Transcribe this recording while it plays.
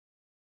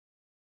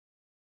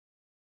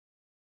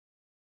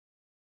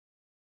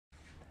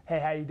Hey,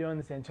 how you doing?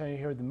 This is Antonio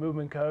here with the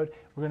Movement Code.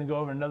 We're gonna go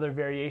over another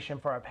variation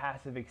for our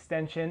passive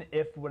extension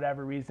if for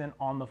whatever reason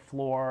on the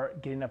floor,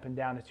 getting up and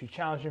down is too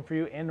challenging for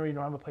you and or you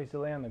don't have a place to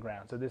lay on the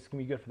ground. So this can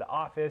be good for the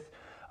office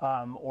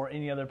or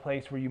any other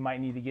place where you might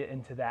need to get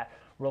into that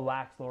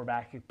relaxed lower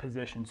back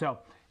position. So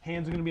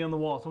hands are gonna be on the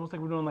wall. It's almost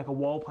like we're doing like a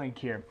wall plank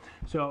here.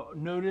 So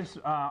notice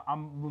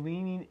I'm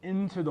leaning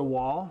into the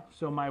wall.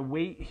 So my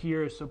weight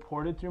here is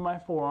supported through my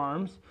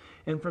forearms.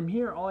 And from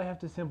here, all I have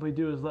to simply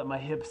do is let my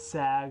hips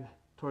sag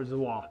towards the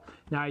wall.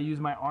 Now I use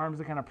my arms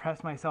to kind of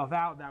press myself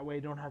out. That way I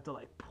don't have to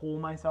like pull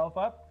myself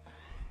up.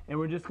 And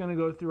we're just gonna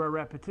go through our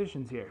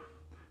repetitions here.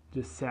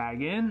 Just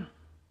sag in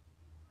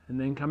and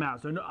then come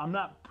out. So no, I'm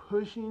not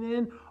pushing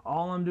in.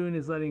 All I'm doing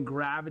is letting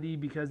gravity,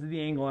 because of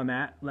the angle I'm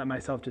at, let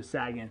myself just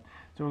sag in.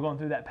 So we're going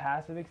through that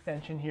passive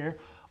extension here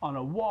on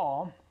a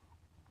wall.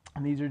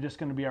 And these are just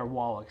gonna be our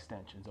wall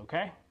extensions,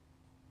 okay?